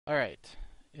Alright,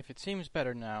 if it seems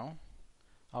better now,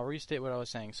 I'll restate what I was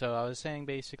saying. So I was saying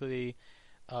basically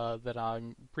that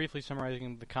I'm briefly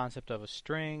summarizing the concept of a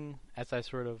string as I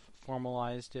sort of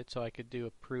formalized it so I could do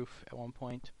a proof at one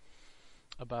point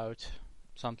about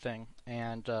something.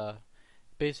 And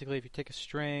basically if you take a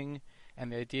string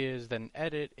and the idea is that an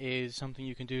edit is something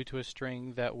you can do to a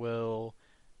string that will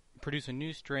produce a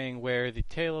new string where the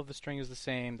tail of the string is the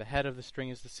same, the head of the string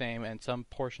is the same, and some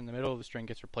portion in the middle of the string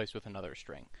gets replaced with another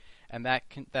string. And that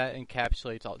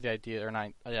encapsulates all the idea, or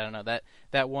not, I don't know,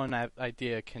 that one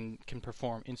idea can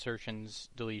perform insertions,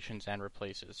 deletions, and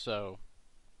replaces. So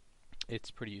it's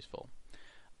pretty useful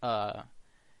to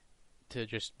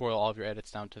just boil all of your edits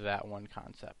down to that one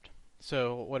concept.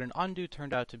 So what an undo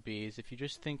turned out to be is if you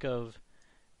just think of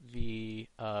the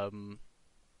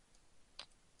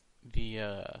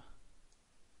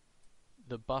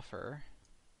the buffer,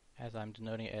 as I'm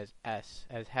denoting it as S,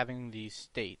 as having these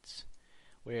states,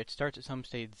 where it starts at some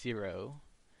state 0,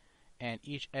 and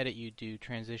each edit you do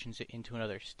transitions it into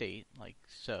another state, like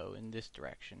so, in this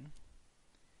direction.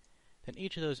 Then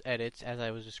each of those edits, as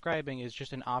I was describing, is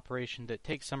just an operation that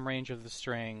takes some range of the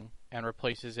string and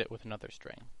replaces it with another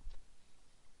string.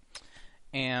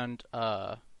 And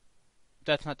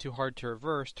that's not too hard to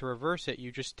reverse. To reverse it,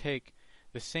 you just take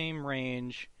the same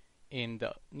range in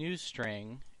the new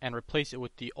string and replace it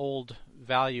with the old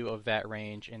value of that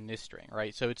range in this string,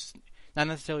 right? So it's not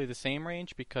necessarily the same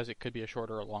range because it could be a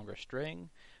shorter or longer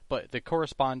string, but the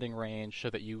corresponding range so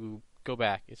that you go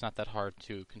back, it's not that hard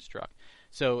to construct.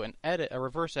 So a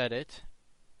reverse edit,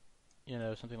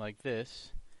 something like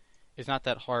this, is not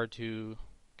that hard to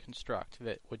construct.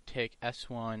 That would take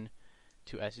S1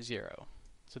 to S0.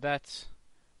 So that's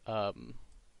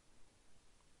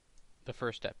the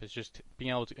first step, is just being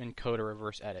able to encode a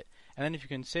reverse edit. And then if you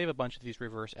can save a bunch of these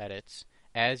reverse edits,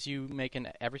 every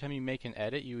time you make an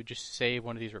edit, you would just save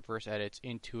one of these reverse edits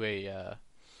into a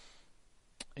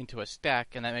stack,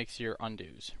 and that makes your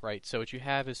undos, right? So what you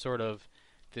have is sort of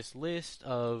this list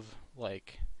of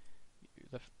like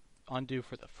the undo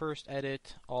for the first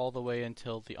edit all the way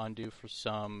until the undo for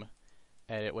some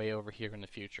edit way over here in the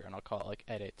future, and I'll call it like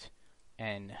edit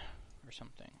n or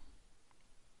something.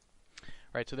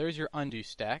 Right, so there's your undo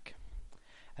stack.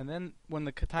 And then when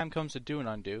the time comes to do an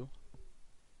undo,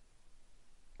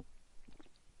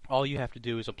 all you have to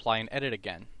do is apply an edit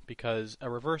again, because a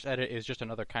reverse edit is just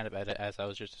another kind of edit, as I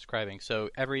was just describing. So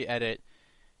every edit,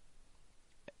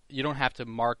 you don't have to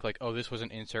mark like, oh, this was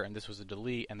an insert and this was a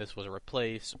delete and this was a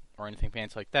replace or anything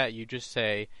fancy like that. You just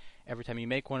say every time you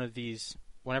make one of these,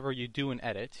 whenever you do an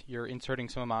edit, you're inserting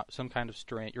some kind of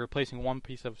string. You're replacing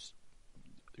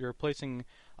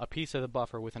a piece of the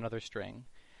buffer with another string,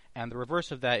 and the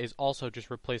reverse of that is also just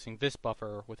replacing this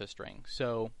buffer with a string.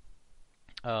 So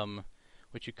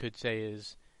what you could say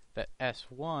is that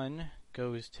S1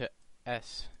 goes to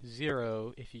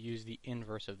S0 if you use the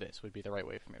inverse of this, would be the right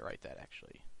way for me to write that,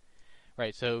 actually.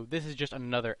 Right, so this is just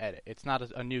another edit. It's not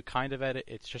a new kind of edit,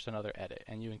 it's just another edit,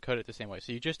 and you encode it the same way.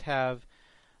 So you just have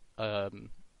a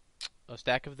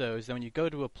stack of those. Then when you go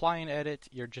to apply an edit,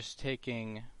 you're just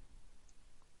taking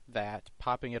that,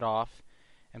 popping it off,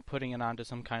 and putting it onto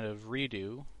some kind of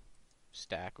redo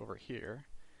stack over here.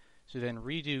 So then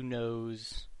redo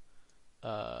knows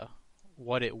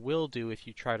what it will do if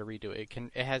you try to redo it.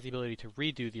 It has the ability to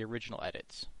redo the original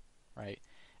edits, right?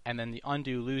 And then the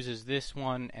undo loses this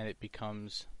one, and it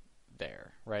becomes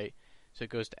there, right? So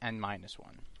it goes to n minus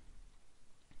 1.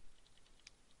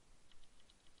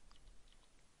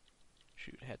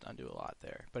 Shoot, I had to undo a lot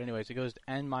there. But anyways, it goes to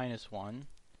n minus 1,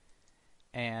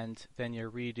 and then your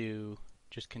redo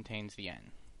just contains the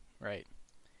n, right?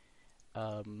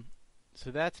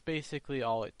 So that's basically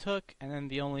all it took, and then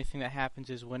the only thing that happens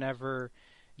is whenever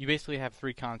you basically have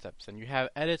three concepts, and you have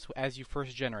edits as you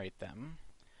first generate them.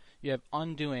 You have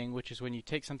undoing, which is when you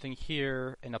take something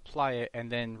here and apply it,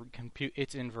 and then compute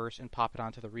its inverse and pop it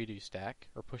onto the redo stack,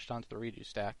 or push it onto the redo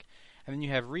stack. And then you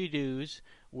have redos,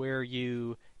 where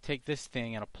you take this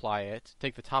thing and apply it,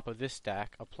 take the top of this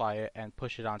stack, apply it, and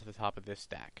push it onto the top of this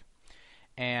stack.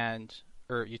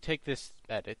 Or you take this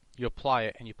edit, you apply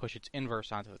it, and you push its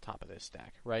inverse onto the top of this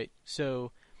stack, right?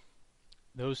 So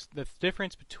the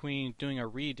difference between doing a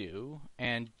redo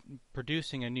and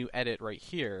producing a new edit right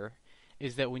here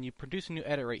is that when you produce a new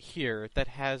edit right here, that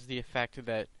has the effect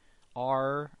that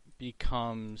R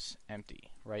becomes empty,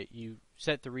 right? You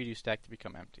set the redo stack to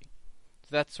become empty. So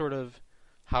that's sort of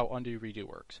how undo redo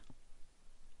works,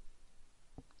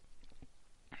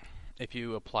 if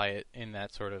you apply it in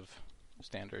that sort of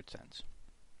standard sense.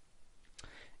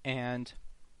 And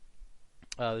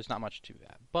there's not much to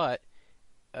that. But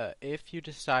if you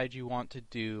decide you want to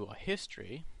do a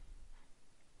history,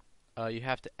 you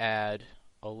have to add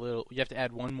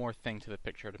one more thing to the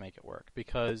picture to make it work,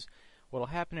 because what will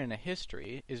happen in a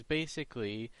history is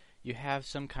basically you have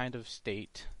some kind of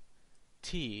state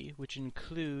T, which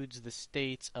includes the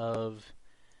states of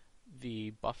the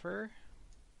buffer,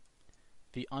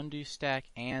 the undo stack,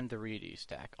 and the redo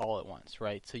stack all at once,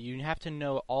 right? So you have to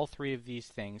know all three of these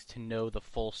things to know the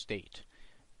full state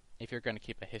if you're going to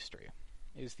keep a history,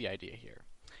 is the idea here.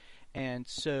 And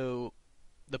so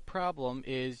the problem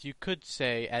is you could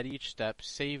say at each step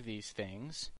save these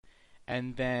things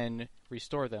and then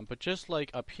restore them. But just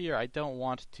like up here, I don't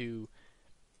want to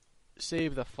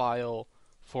save the file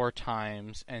 4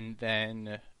 times and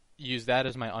then use that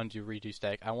as my undo redo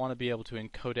stack. I want to be able to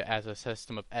encode it as a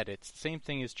system of edits. The same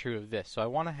thing is true of this. So I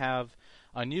want to have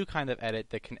a new kind of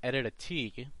edit that can edit a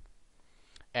T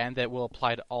and that will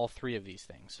apply to all three of these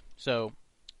things. So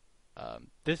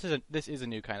this is a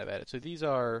new kind of edit. So these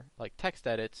are like text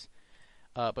edits,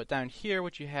 but down here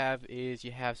what you have is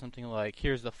you have something like,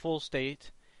 here's the full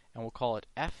state, and we'll call it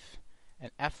F,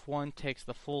 and F1 takes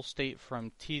the full state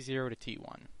from T0 to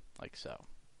T1, like so.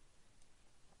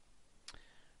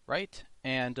 Right?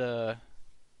 And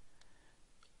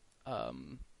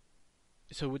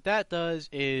so what that does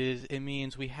is it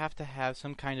means we have to have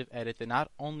some kind of edit that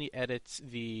not only edits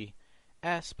the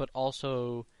S, but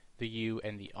also the U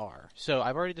and the R. So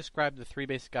I've already described the 3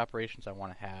 basic operations I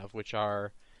want to have, which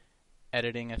are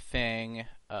editing a thing,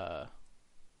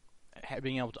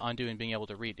 being able to undo, and being able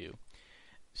to redo.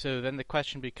 So then the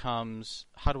question becomes,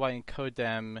 how do I encode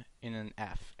them in an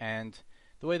F? And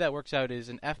the way that works out is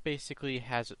an F basically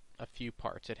has a few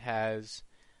parts. It has,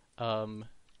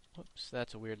 whoops,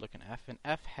 that's a weird looking F. An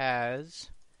F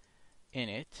has in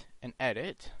it an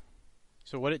edit,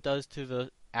 so what it does to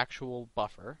the actual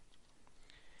buffer.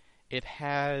 It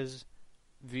has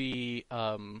the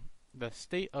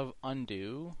state of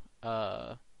undo.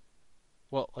 Well,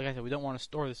 like I said, we don't want to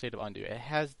store the state of undo. It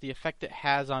has the effect it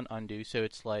has on undo. So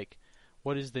it's like,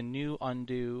 what is the new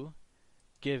undo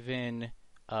given?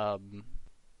 I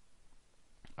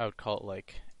would call it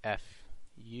like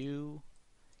FU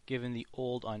given the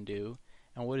old undo,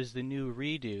 and what is the new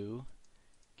redo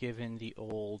given the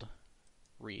old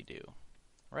redo,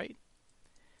 right?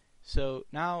 So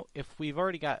now, if we've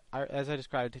already got, as I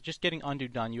described, just getting undo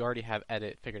done, you already have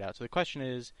edit figured out. So the question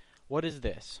is, what is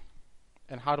this?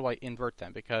 And how do I invert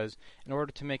them? Because in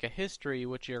order to make a history,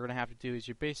 what you're going to have to do is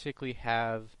you basically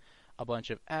have a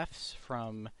bunch of F's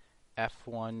from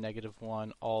F1,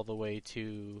 -1, all the way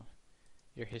to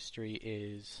your history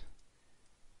is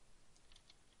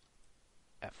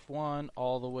F1,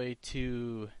 all the way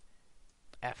to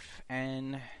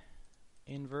Fn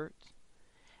invert.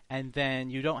 And then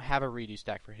you don't have a redo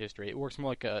stack for history. It works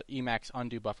more like a Emacs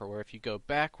undo buffer, where if you go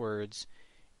backwards,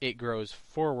 it grows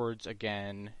forwards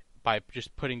again by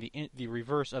just putting the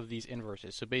reverse of these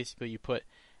inverses. So basically you put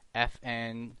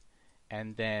Fn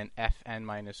and then Fn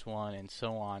 -1 and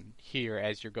so on here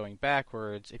as you're going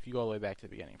backwards if you go all the way back to the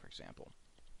beginning, for example.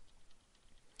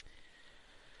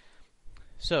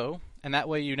 So, and that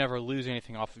way you never lose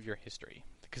anything off of your history.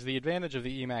 Because the advantage of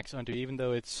the Emacs undo, even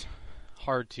though it's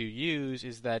hard to use,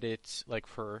 is that it's like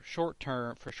for short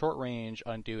range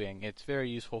undoing, it's very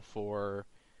useful for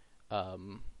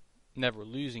never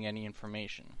losing any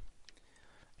information.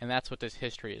 And that's what this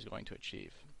history is going to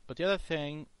achieve. But the other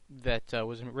thing that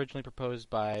was originally proposed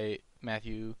by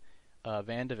Matthew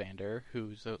VanDevander,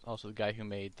 who's also the guy who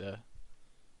made the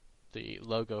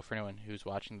logo for anyone who's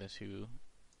watching this who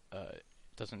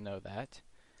doesn't know that,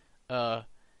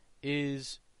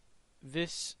 is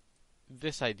this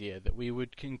idea that we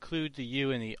would include the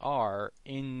U and the R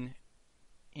in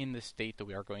the state that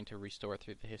we are going to restore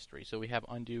through the history. So we have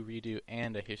undo, redo,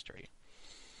 and a history.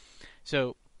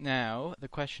 So now the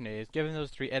question is, given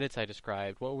those 3 edits I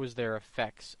described, what was their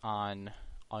effects on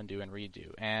undo and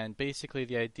redo? And basically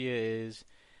the idea is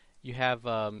you have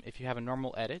if you have a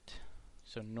normal edit,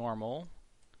 so normal,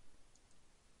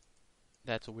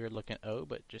 that's a weird looking O,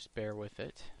 but just bear with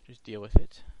it, just deal with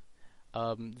it.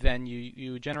 Then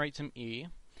you generate some E,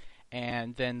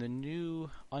 and then the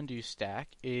new undo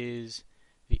stack is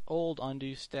the old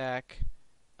undo stack,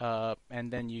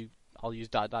 and then I'll use ...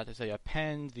 to say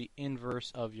append the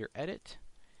inverse of your edit,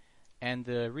 and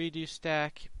the redo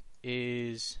stack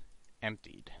is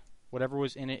emptied. Whatever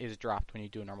was in it is dropped when you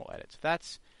do a normal edit. So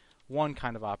that's one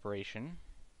kind of operation.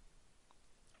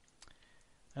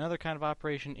 Another kind of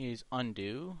operation is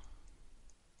undo.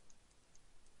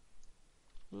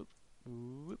 Whoop,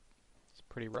 whoop. It's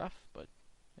pretty rough, but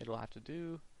it'll have to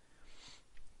do.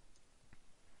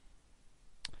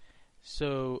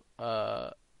 So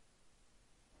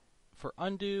for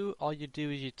undo, all you do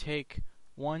is you take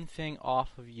one thing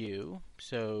off of u.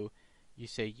 So you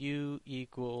say u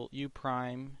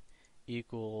prime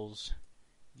equals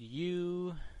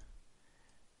u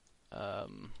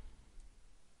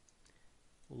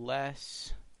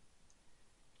less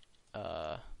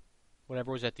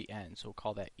whatever was at the end. So we'll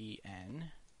call that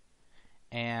en.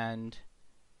 And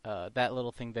that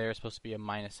little thing there is supposed to be a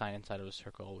minus sign inside of a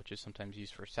circle, which is sometimes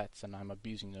used for sets, and I'm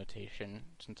abusing notation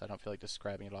since I don't feel like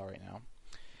describing it all right now.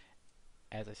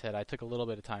 As I said, I took a little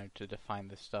bit of time to define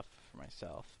this stuff for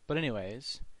myself. But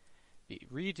anyways, the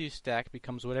redo stack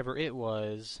becomes whatever it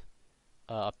was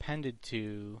appended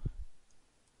to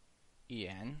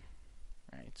en.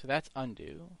 Right, so that's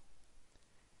undo.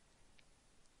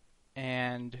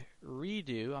 And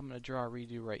redo, I'm going to draw a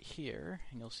redo right here,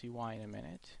 and you'll see why in a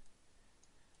minute,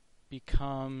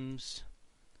 becomes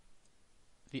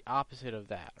the opposite of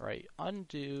that, right?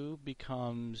 Undo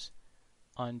becomes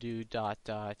undo dot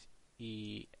dot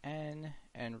en,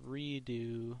 and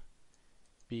redo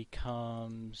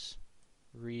becomes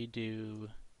redo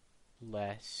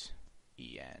less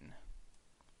en.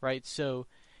 Right, so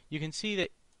you can see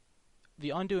that the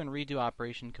undo and redo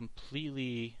operation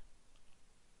completely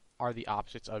are the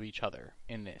opposites of each other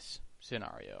in this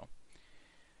scenario.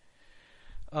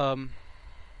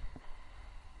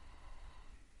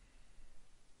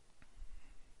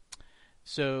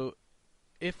 So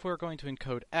if we're going to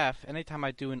encode f, anytime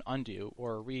I do an undo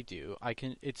or a redo,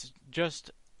 it's just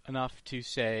enough to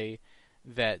say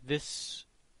that this,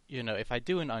 if I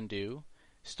do an undo,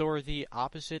 store the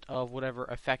opposite of whatever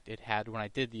effect it had when I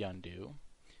did the undo,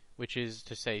 which is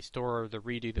to say store the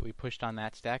redo that we pushed on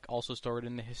that stack, also store it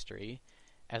in the history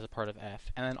as a part of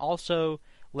f, and then also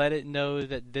let it know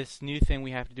that this new thing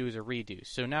we have to do is a redo.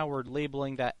 So now we're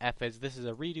labeling that f as this is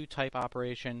a redo type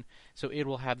operation, so it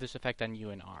will have this effect on u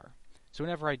and r. So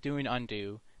whenever I do an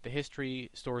undo, the history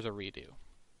stores a redo,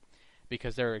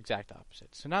 because they're exact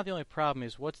opposites. So now the only problem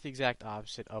is, what's the exact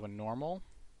opposite of a normal?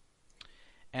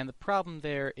 And the problem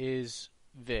there is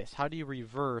this: how do you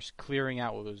reverse clearing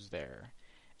out what was there?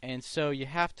 And so you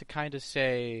have to kind of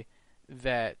say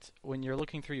that when you're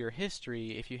looking through your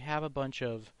history, if you have a bunch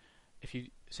of, if you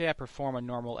say I perform a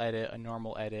normal edit, a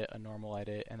normal edit, a normal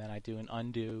edit, and then I do an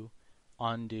undo,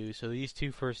 so these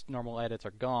two first normal edits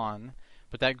are gone,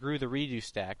 but that grew the redo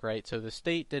stack, right? So the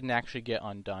state didn't actually get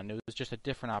undone, it was just a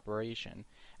different operation,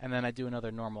 and then I do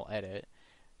another normal edit.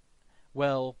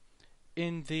 Well,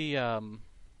 in the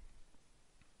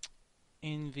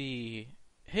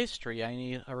history, I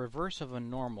need a reverse of a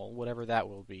normal, whatever that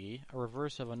will be, a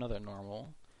reverse of another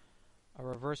normal, a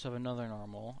reverse of another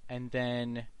normal, and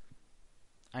then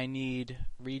I need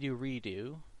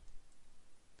redo,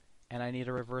 and I need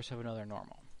a reverse of another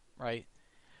normal, right?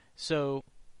 So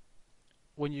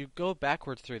when you go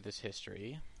backwards through this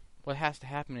history, what has to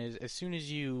happen is, as soon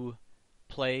as you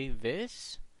play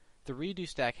this, the redo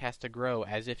stack has to grow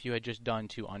as if you had just done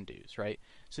two undos, right?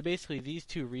 So basically, these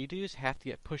two redos have to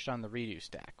get pushed on the redo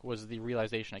stack, was the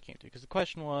realization I came to. Because the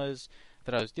question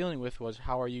that I was dealing with was,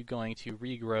 how are you going to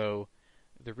regrow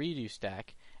the redo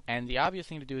stack? And the obvious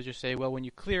thing to do is just say, well, when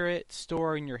you clear it,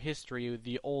 store in your history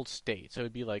the old state. So it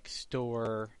would be like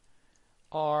store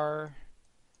r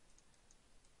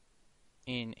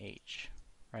in h,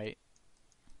 right?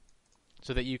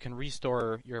 So that you can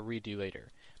restore your redo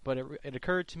later. But it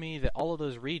occurred to me that all of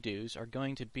those redos are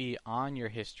going to be on your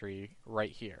history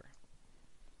right here.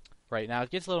 Right, now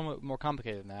it gets a little more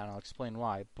complicated than that, and I'll explain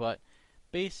why. But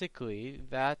basically,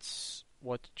 that's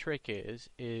what the trick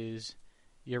is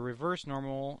your reverse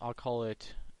normal, I'll call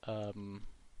it, I'll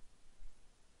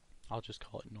just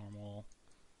call it normal,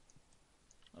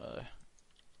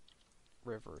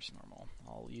 reverse normal.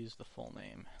 I'll use the full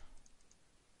name.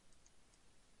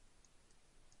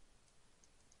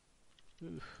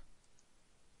 Oof.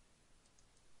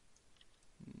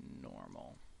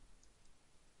 Normal.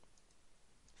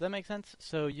 Does that make sense?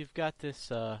 So you've got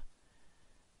this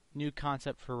new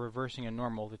concept for reversing a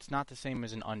normal that's not the same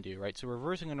as an undo, right? So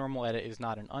reversing a normal edit is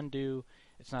not an undo,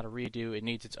 it's not a redo, it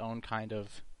needs its own kind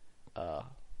of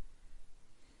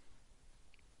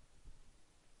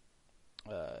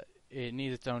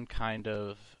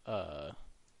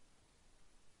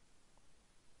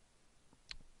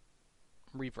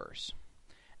reverse.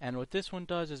 And what this one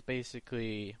does is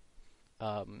basically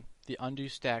the undo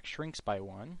stack shrinks by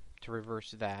 1 to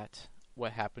reverse that,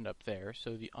 what happened up there.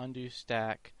 So the undo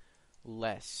stack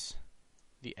less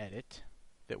the edit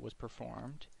that was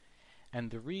performed. And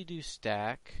the redo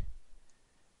stack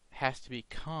has to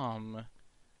become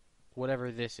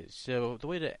whatever this is. So the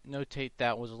way to notate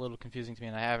that was a little confusing to me,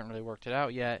 and I haven't really worked it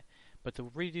out yet. But the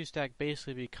redo stack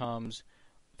basically becomes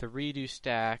the redo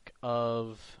stack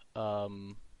of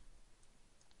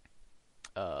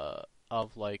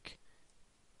of like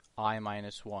I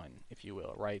minus 1, if you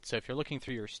will, right? So if you're looking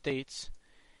through your states,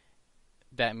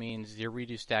 that means your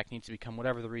redo stack needs to become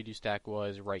whatever the redo stack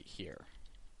was right here.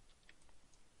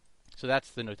 So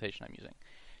that's the notation I'm using.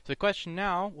 So the question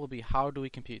now will be, how do we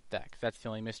compute that? 'Cause that's the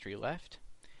only mystery left.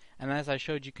 And as I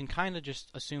showed, you can kind of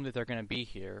just assume that they're going to be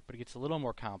here, but it gets a little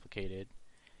more complicated.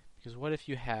 Because what if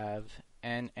you have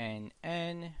n, n,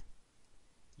 n,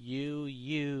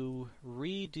 u,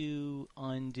 redo,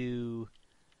 undo,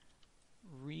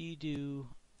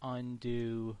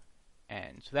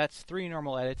 n. So that's 3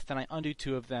 normal edits. Then I undo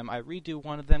 2 of them. I redo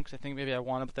 1 of them because I think maybe I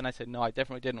want it, but then I said no, I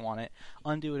definitely didn't want it.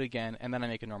 Undo it again, and then I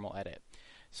make a normal edit.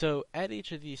 So at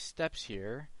each of these steps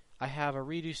here, I have a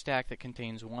redo stack that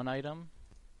contains 1 item,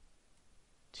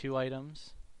 2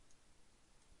 items,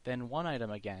 then 1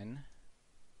 item again,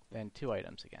 then 2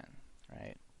 items again,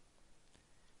 right?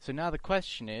 So now the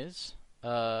question is,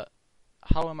 how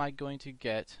am I going to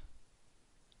get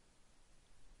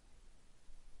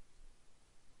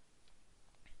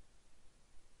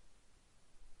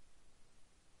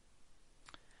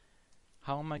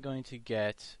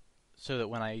so that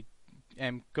when I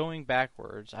am going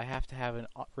backwards, I have to have a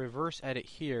reverse edit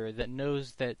here that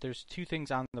knows that there's 2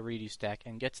 things on the redo stack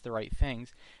and gets the right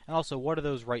things, and also what are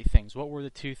those right things? What were the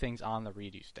 2 things on the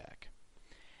redo stack?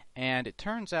 And it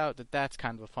turns out that that's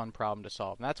kind of a fun problem to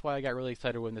solve, and that's why I got really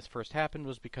excited when this first happened,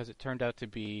 was because it turned out to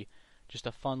be just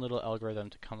a fun little algorithm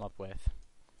to come up with.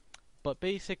 But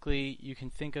basically, you can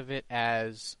think of it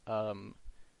as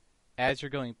you're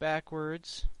going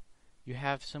backwards, you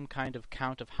have some kind of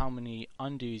count of how many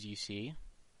undos you see.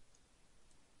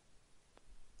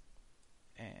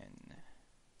 N.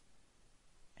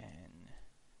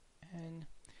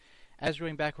 As you're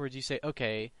going backwards, you say,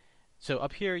 okay, so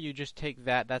up here you just take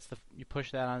that, you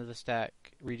push that onto the stack,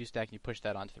 redo stack, and you push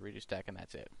that onto the redo stack, and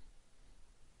that's it.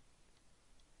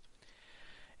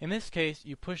 In this case,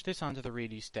 you push this onto the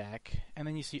redo stack, and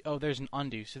then you see, oh, there's an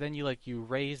undo. So then you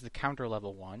raise the counter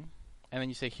level 1, and then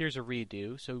you say, here's a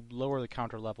redo, so lower the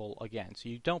counter level again. So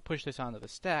you don't push this onto the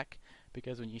stack,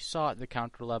 because when you saw it, the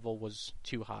counter level was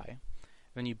too high.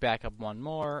 Then you back up 1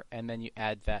 more, and then you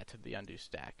add that to the undo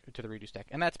stack, or to the redo stack.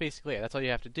 And that's basically it. That's all you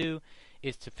have to do,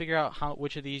 is to figure out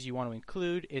which of these you want to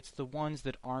include. It's the ones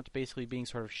that aren't basically being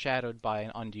sort of shadowed by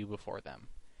an undo before them.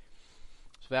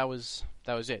 So that was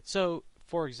it. So,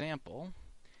 for example,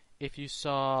 if you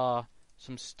saw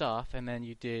some stuff, and then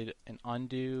you did an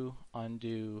undo, and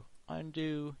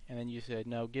then you said,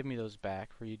 no, give me those back,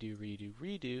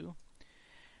 redo,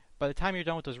 by the time you're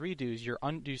done with those redos, your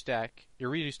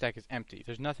redo stack is empty.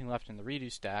 There's nothing left in the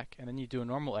redo stack, and then you do a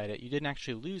normal edit. You didn't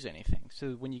actually lose anything.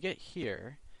 So when you get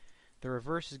here, the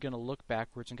reverse is going to look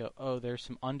backwards and go, oh, there's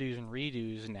some undos and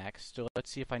redos next, so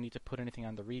let's see if I need to put anything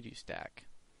on the redo stack.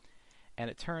 And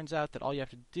it turns out that all you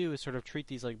have to do is sort of treat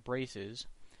these like braces,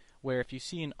 where if you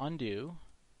see an undo,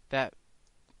 that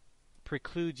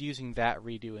precludes using that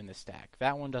redo in the stack.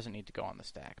 That one doesn't need to go on the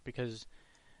stack, because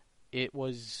it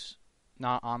was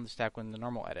not on the stack when the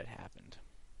normal edit happened.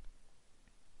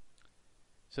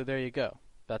 So there you go.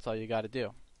 That's all you got to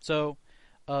do. So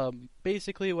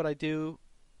basically what I do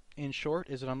in short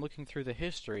is that I'm looking through the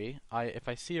history. If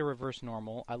I see a reverse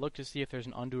normal, I look to see if there's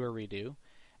an undo or redo,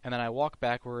 and then I walk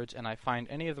backwards and I find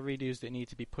any of the redos that need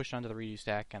to be pushed onto the redo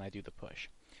stack, and I do the push.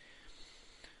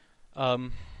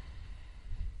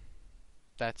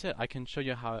 That's it. I can show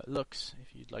you how it looks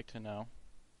if you'd like to know.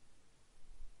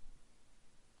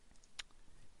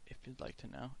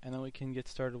 And then we can get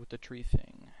started with the tree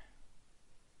thing.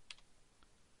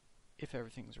 If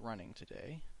everything's running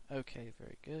today. Okay,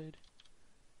 very good.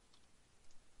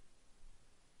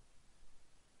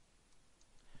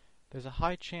 There's a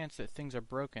high chance that things are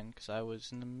broken because I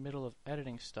was in the middle of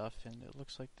editing stuff and it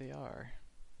looks like they are.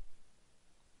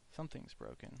 Something's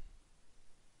broken.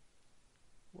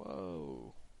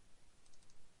 Whoa.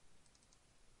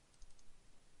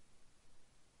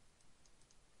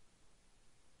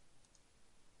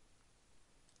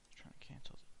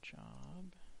 Cancel the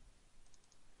job.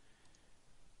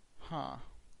 Huh.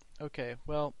 Okay,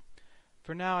 well,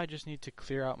 for now I just need to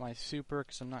clear out my super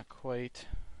because I'm not quite...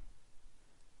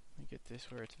 Let me get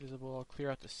this where it's visible. I'll clear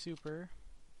out the super.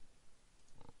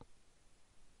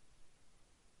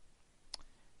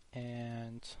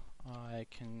 And I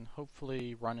can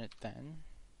hopefully run it then,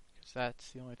 because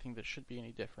that's the only thing that should be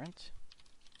any different.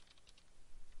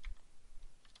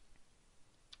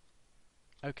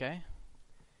 Okay.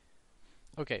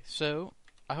 Okay, so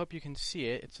I hope you can see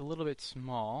it. It's a little bit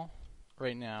small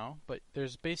right now, but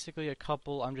there's basically a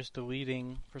couple. First of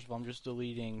all, I'm just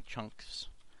deleting chunks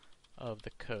of the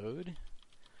code.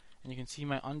 And you can see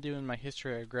my undo and my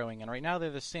history are growing. And right now they're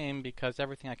the same because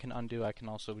everything I can undo, I can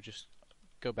also just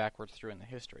go backwards through in the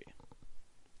history.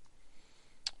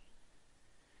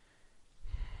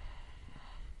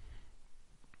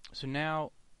 So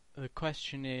now the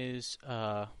question is,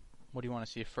 what do you want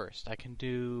to see first? I can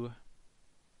do.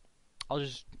 I'll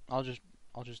just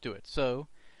do it. So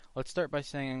let's start by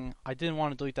saying I didn't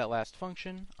want to delete that last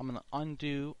function. I'm going to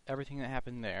undo everything that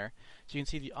happened there. So you can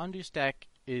see the undo stack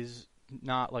is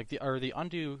not like the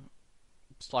undo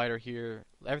slider here.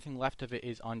 Everything left of it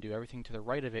is undo. Everything to the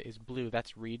right of it is blue.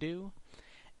 That's redo.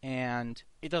 And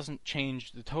it doesn't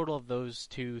change. The total of those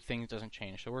two things doesn't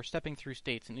change. So we're stepping through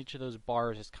states, and each of those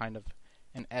bars is kind of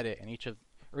an edit, and each of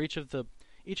the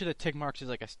tick marks is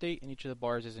like a state, and each of the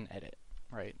bars is an edit,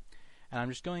 right? And I'm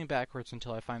just going backwards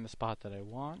until I find the spot that I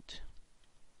want,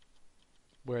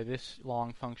 where this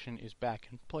long function is back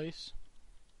in place.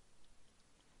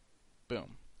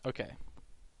 Boom. Okay.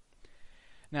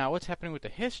 Now, what's happening with the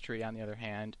history, on the other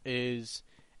hand, is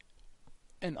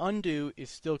an undo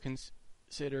is still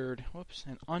considered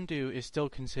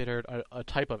a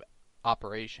type of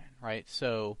operation, right?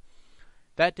 So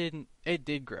it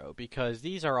did grow because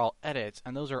these are all edits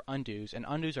and those are undos, and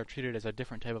undos are treated as a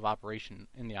different type of operation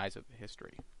in the eyes of the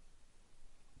history.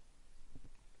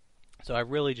 So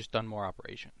I've really just done more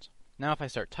operations. Now if I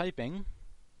start typing,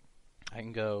 I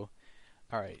can go,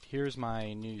 alright, here's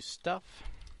my new stuff.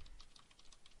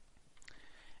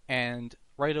 And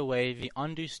right away, the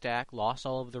undo stack lost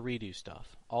all of the redo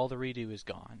stuff. All the redo is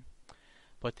gone.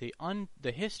 But the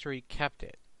history kept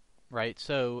it, right?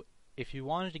 So if you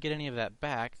wanted to get any of that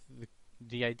back,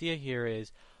 the idea here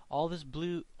is all this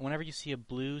blue, whenever you see a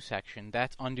blue section,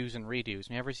 that's undos and redos.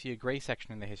 Whenever you see a gray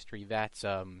section in the history, that's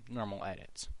normal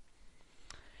edits.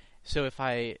 So if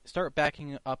I start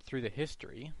backing up through the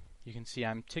history, you can see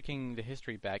I'm ticking the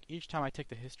history back. Each time I tick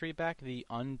the history back, the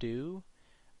undo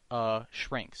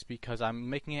shrinks because I'm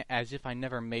making it as if I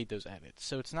never made those edits.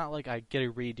 So it's not like I get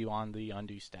a redo on the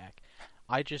undo stack.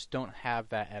 I just don't have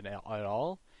that at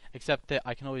all, except that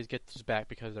I can always get those back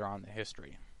because they're on the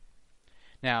history.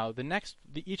 Now,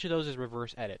 each of those is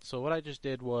reverse edit. So what I just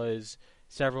did was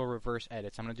several reverse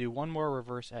edits. I'm going to do one more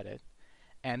reverse edit,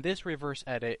 and this reverse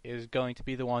edit is going to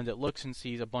be the one that looks and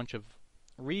sees a bunch of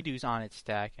redos on its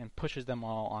stack and pushes them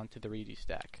all onto the redo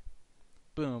stack.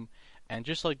 Boom. And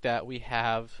just like that, we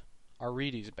have our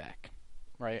redos back,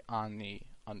 right, on the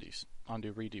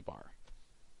undo redo bar.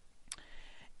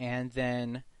 And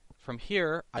then from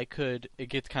here, it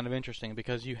gets kind of interesting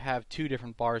because you have two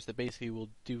different bars that basically will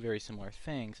do very similar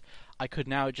things. I could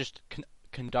now just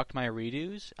conduct my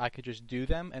redos. I could just do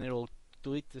them, and it'll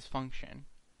delete this function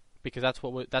because that's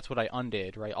what I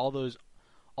undid, right? All those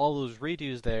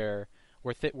redos there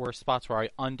were spots where I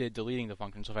undid deleting the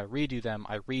function. So if I redo them,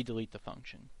 I redelete the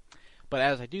function. But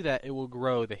as I do that, it will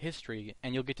grow the history,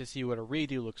 and you'll get to see what a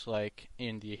redo looks like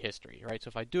in the history, right? So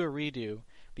if I do a redo,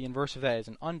 the inverse of that is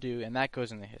an undo, and that goes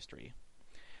in the history.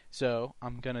 So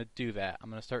I'm going to do that. I'm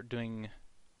going to start doing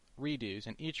redos,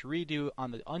 and each redo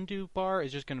on the undo bar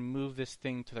is just going to move this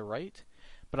thing to the right.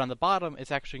 But on the bottom,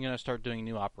 it's actually going to start doing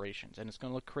new operations, and it's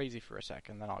going to look crazy for a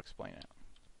second, then I'll explain it.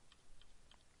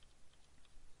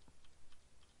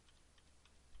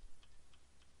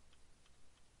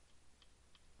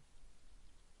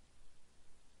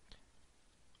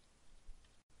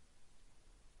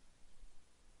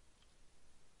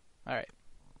 Alright.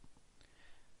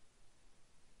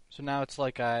 So now it's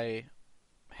like I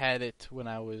had it when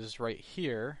I was right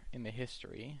here in the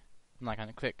history. I'm not going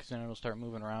to click because then it'll start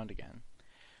moving around again.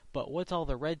 But what's all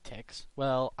the red ticks?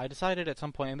 Well, I decided at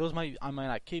some point, and I might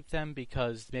not keep them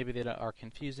because maybe they are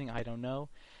confusing, I don't know.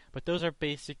 But those are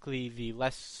basically the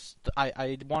less...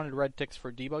 I wanted red ticks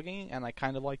for debugging, and I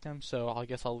kind of like them, so I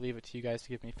guess I'll leave it to you guys to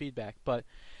give me feedback. But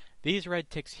these red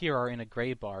ticks here are in a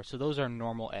gray bar, so those are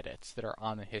normal edits that are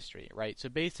on the history, right? So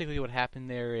basically what happened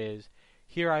there is,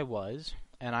 here I was,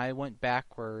 and I went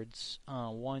backwards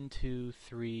 1, 2,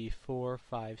 3, 4,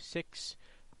 5, 6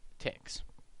 ticks.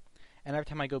 And every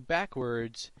time I go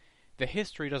backwards, the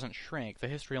history doesn't shrink, the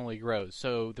history only grows.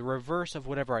 So the reverse of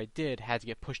whatever I did had to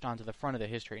get pushed onto the front of the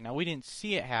history. Now we didn't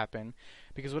see it happen,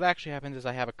 because what actually happens is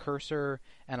I have a cursor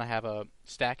and I have a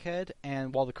stack head,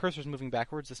 and while the cursor is moving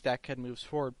backwards, the stack head moves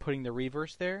forward, putting the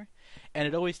reverse there. And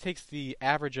it always takes the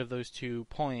average of those 2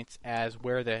 points as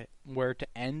where to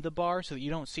end the bar, so that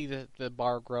you don't see the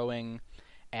bar growing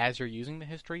as you're using the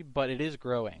history, but it is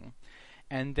growing.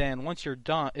 And then once you're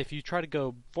done, if you try to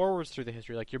go forwards through the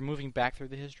history, like you're moving back through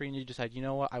the history and you decide, you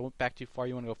know what, I went back too far,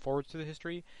 you want to go forwards through the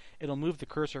history, it'll move the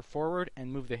cursor forward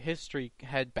and move the history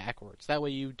head backwards. That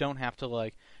way you don't have to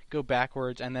like go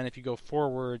backwards, and then if you go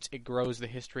forwards, it grows the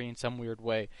history in some weird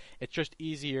way. It's just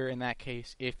easier in that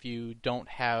case if you don't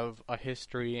have a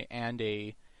history and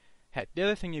a head. The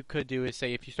other thing you could do is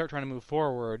say if you start trying to move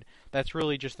forward, that's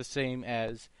really just the same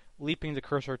as leaping the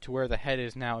cursor to where the head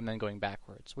is now and then going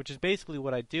backwards, which is basically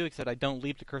what I do, except I don't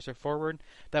leap the cursor forward.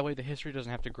 That way the history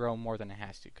doesn't have to grow more than it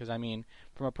has to. Because, I mean,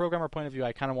 from a programmer point of view,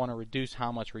 I kind of want to reduce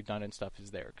how much redundant stuff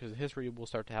is there, because the history will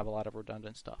start to have a lot of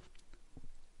redundant stuff.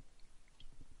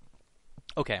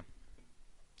 Okay,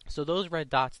 so those red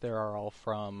dots there are all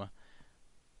from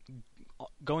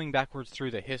going backwards through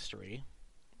the history,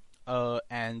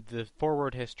 and the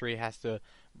forward history has to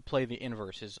play the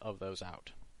inverses of those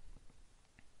out.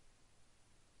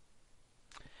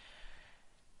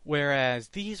 Whereas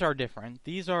these are different.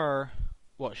 These are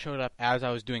what showed up as I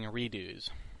was doing redos.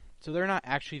 So they're not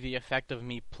actually the effect of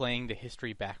me playing the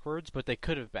history backwards, but they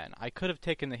could have been. I could have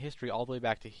taken the history all the way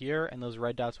back to here, and those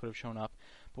red dots would have shown up.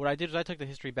 But what I did is I took the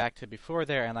history back to before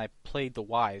there, and I played the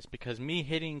Ys, because me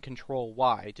hitting Control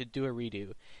Y to do a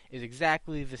redo is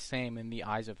exactly the same in the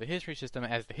eyes of the history system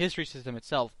as the history system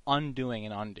itself undoing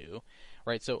an undo,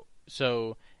 right?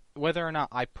 So whether or not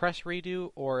I press redo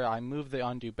or I move the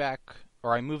undo back,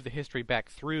 or I move the history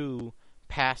back through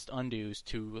past undos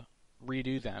to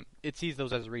redo them, it sees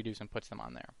those as redos and puts them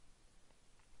on there.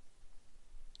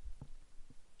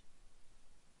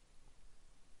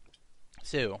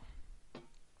 So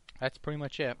that's pretty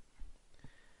much it.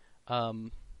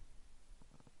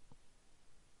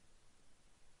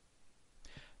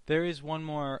 There is one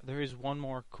more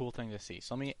cool thing to see.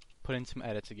 So let me put in some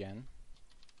edits again.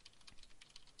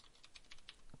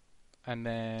 And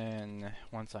then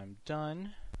once I'm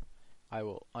done, I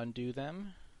will undo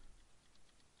them.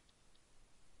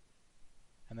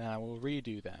 And then I will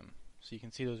redo them. So you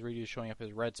can see those redos showing up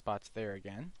as red spots there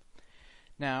again.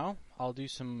 Now, I'll do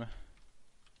some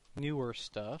newer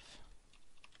stuff.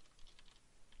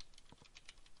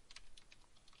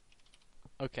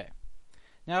 Okay.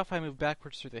 Now if I move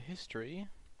backwards through the history,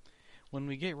 when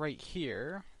we get right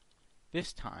here,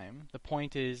 this time, the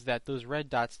point is that those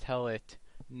red dots tell it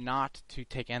not to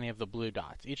take any of the blue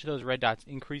dots. Each of those red dots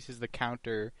increases the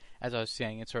counter, as I was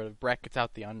saying. It sort of brackets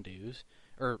out the undos,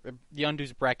 or the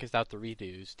undos brackets out the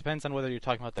redos. Depends on whether you're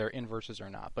talking about their inverses or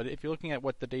not. But if you're looking at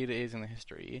what the data is in the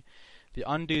history, the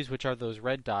undos, which are those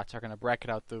red dots, are going to bracket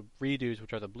out the redos,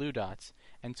 which are the blue dots,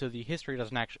 and so the history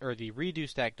doesn't actually, or the redo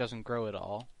stack doesn't grow at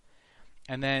all.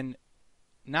 And then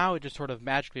now it just sort of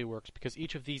magically works because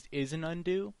each of these is an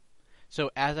undo. So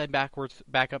as I back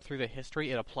up through the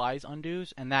history, it applies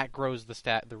undos, and that grows the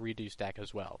redo stack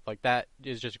as well. Like that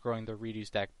is just growing the redo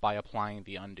stack by applying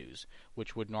the undos,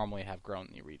 which would normally have grown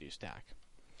the redo stack.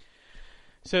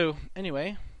 So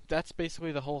anyway, that's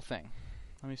basically the whole thing.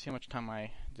 Let me see how much time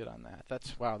I did on that. That's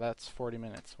 40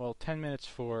 minutes. Well, 10 minutes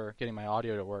for getting my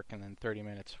audio to work, and then 30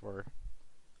 minutes for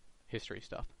history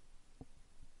stuff.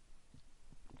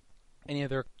 Any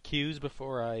other cues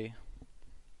before I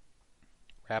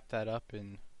wrap that up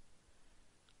and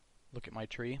look at my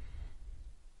tree?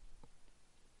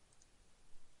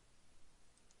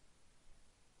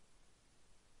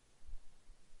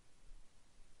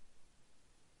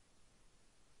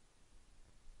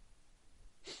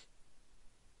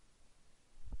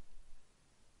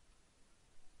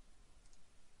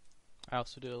 I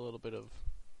also did a little bit of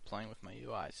playing with my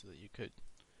UI so that you could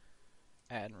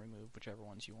add and remove whichever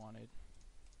ones you wanted.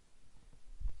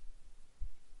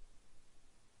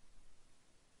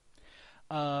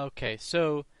 Okay,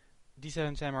 so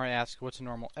D7 Samurai asks, what's a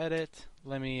normal edit?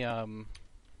 Let me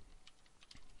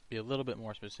be a little bit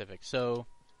more specific. So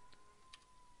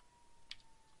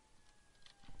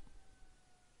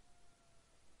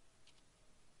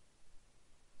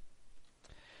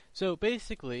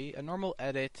basically, a normal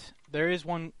edit, there is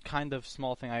one kind of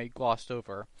small thing I glossed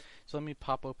over. So let me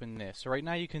pop open this. So right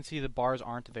now you can see the bars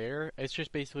aren't there. It's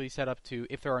just basically set up to,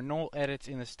 if there are no edits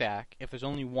in the stack, if there's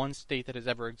only one state that has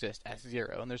ever existed,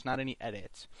 S0, and there's not any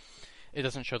edits, it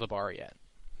doesn't show the bar yet.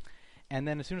 And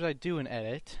then as soon as I do an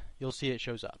edit, you'll see it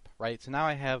shows up, right? So now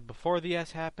I have before the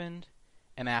S happened,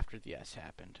 and after the S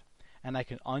happened. And I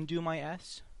can undo my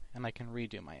S, and I can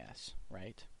redo my S,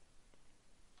 right?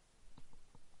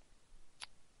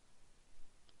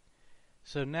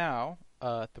 So now,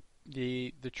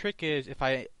 the trick is, if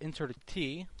I insert a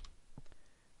T,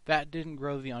 that didn't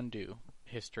grow the undo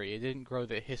history. It didn't grow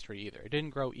the history either. It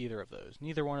didn't grow either of those.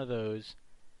 Neither one of those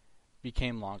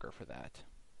became longer for that.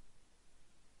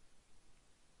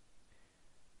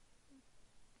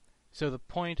 So the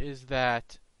point is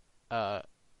that uh,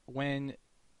 when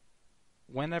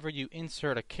whenever you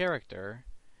insert a character,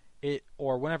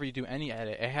 or whenever you do any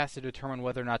edit, it has to determine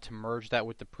whether or not to merge that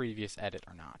with the previous edit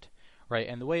or not, right?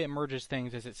 And the way it merges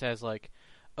things is it says like,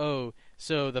 oh,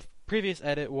 so the previous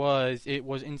edit was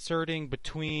inserting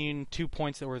between 2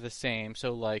 points that were the same.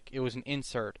 So like it was an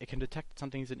insert. It can detect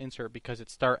something's an insert because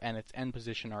its start and its end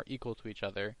position are equal to each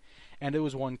other, and it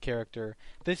was one character.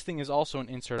 This thing is also an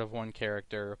insert of one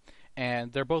character,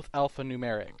 and they're both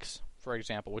alphanumerics, for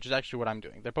example, which is actually what I'm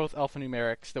doing. They're both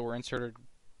alphanumerics that were inserted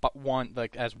but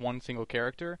as one single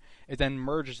character. It then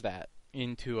merges that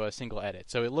into a single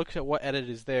edit. So it looks at what edit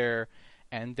is there,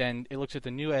 and then it looks at the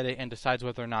new edit and decides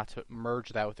whether or not to merge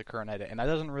that with the current edit. And that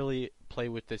doesn't really play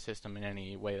with this system in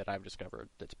any way that I've discovered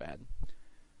that's bad.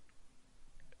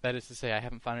 That is to say, I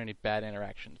haven't found any bad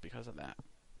interactions because of that.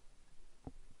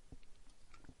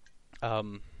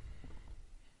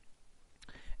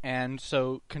 And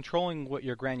so controlling what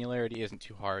your granularity isn't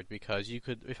too hard, because you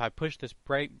could, if I push this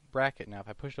bracket now, if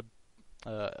I push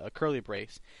a curly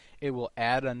brace, it will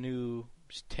add a new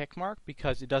tick mark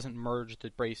because it doesn't merge the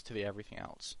brace to the everything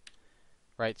else.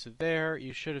 Right, so there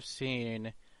you should have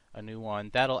seen a new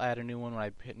one. That'll add a new one when I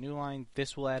hit new line.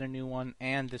 This will add a new one,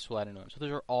 and this will add a new one. So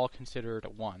those are all considered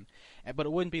one. But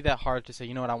it wouldn't be that hard to say,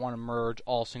 you know what, I want to merge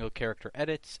all single character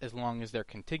edits as long as they're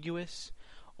contiguous.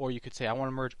 Or you could say, I want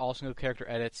to merge all single character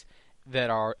edits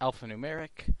that are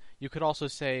alphanumeric. You could also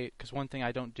say, because one thing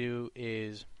I don't do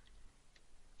is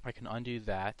I can undo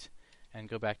that and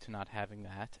go back to not having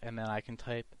that, and then I can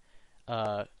type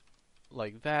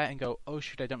like that and go, oh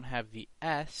shoot, I don't have the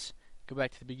S. Go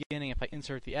back to the beginning. If I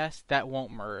insert the S, that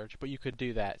won't merge, but you could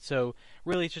do that. So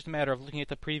really it's just a matter of looking at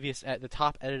the previous the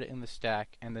top edit in the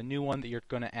stack and the new one that you're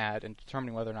going to add and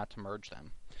determining whether or not to merge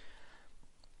them.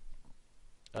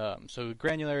 So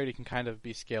granularity can kind of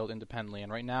be scaled independently,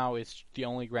 and right now it's the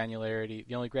only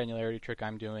granularity trick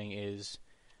I'm doing is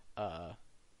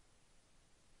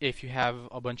if you have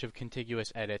a bunch of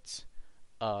contiguous edits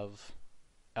of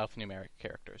alphanumeric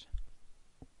characters.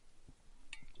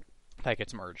 That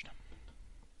gets merged.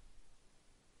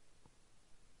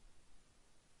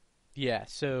 Yeah,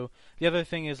 so the other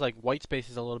thing is like white space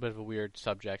is a little bit of a weird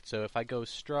subject. So if I go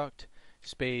struct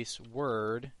space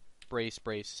word brace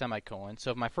brace semicolon,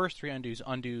 so if my first three undos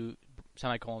undo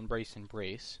semicolon brace and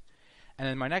brace, and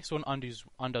then my next one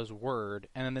undoes word,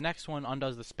 and then the next one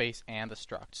undoes the space and the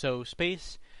struct. So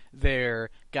space there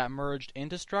got merged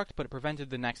into struct, but it prevented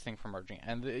the next thing from merging.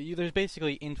 And there's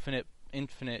basically infinite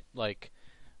like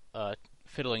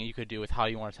fiddling you could do with how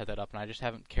you want to set that up, and I just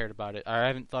haven't cared about it, or I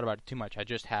haven't thought about it too much. I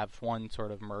just have one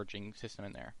sort of merging system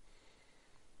in there.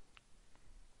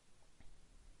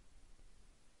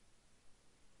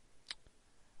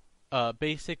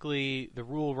 Basically, the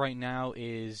rule right now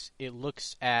is it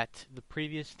looks at the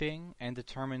previous thing and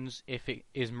determines if it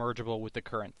is mergeable with the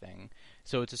current thing.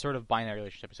 So it's a sort of binary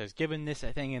relationship. It says, given this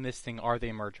thing and this thing, are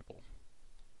they mergeable?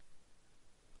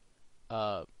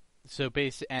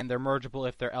 And they're mergeable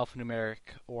if they're alphanumeric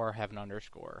or have an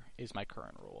underscore, is my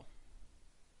current rule.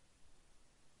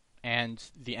 And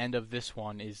the end of this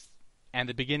one is, and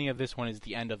the beginning of this one is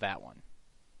the end of that one.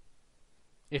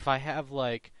 If I have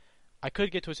like, I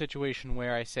could get to a situation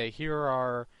where I say, here's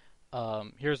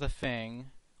a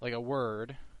thing, like a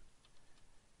word,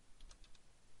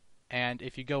 and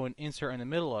if you go and insert in the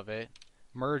middle of it,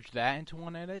 merge that into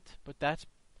one edit, but that's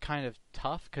kind of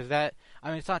tough, because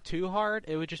it's not too hard.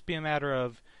 It would just be a matter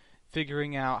of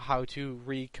figuring out how to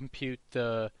recompute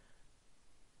the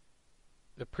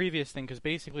previous thing, because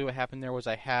basically what happened there was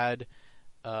I had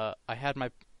the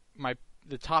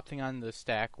top thing on the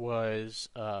stack was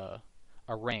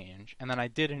a range, and then I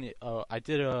did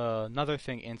another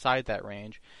thing inside that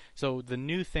range. So the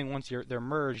new thing, once they're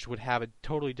merged, would have a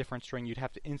totally different string. You'd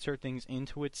have to insert things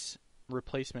into its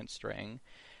replacement string,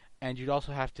 and you'd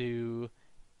also have to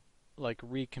like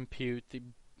recompute the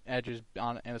edges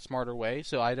in a smarter way.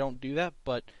 So I don't do that,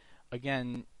 but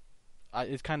again,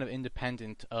 it's kind of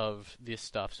independent of this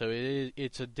stuff. So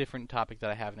it's a different topic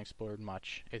that I haven't explored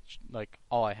much. It's like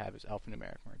all I have is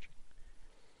alphanumeric merging.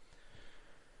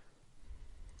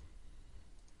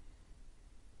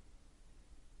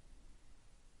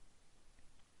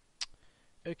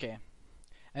 Okay.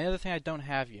 Another thing I don't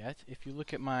have yet, if you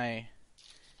look at my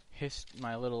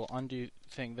little undo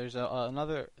thing, there's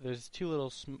there's two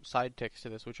little side ticks to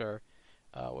this, which are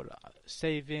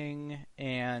saving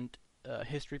and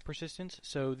history persistence.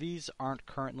 So these aren't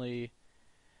currently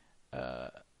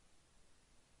like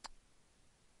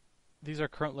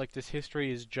this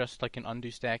history is just like an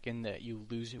undo stack in that you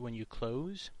lose it when you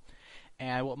close.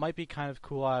 And what might be kind of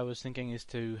cool, I was thinking, is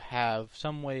to have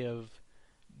some way of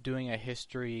doing a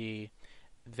history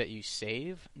that you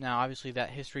save. Now, obviously,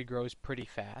 that history grows pretty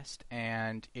fast,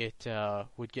 and it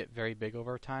would get very big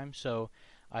over time. So,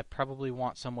 I probably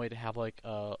want some way to have like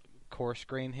a coarse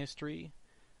grain history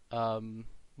when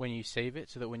you save it,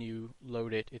 so that when you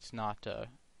load it, it's not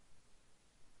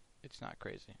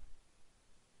crazy.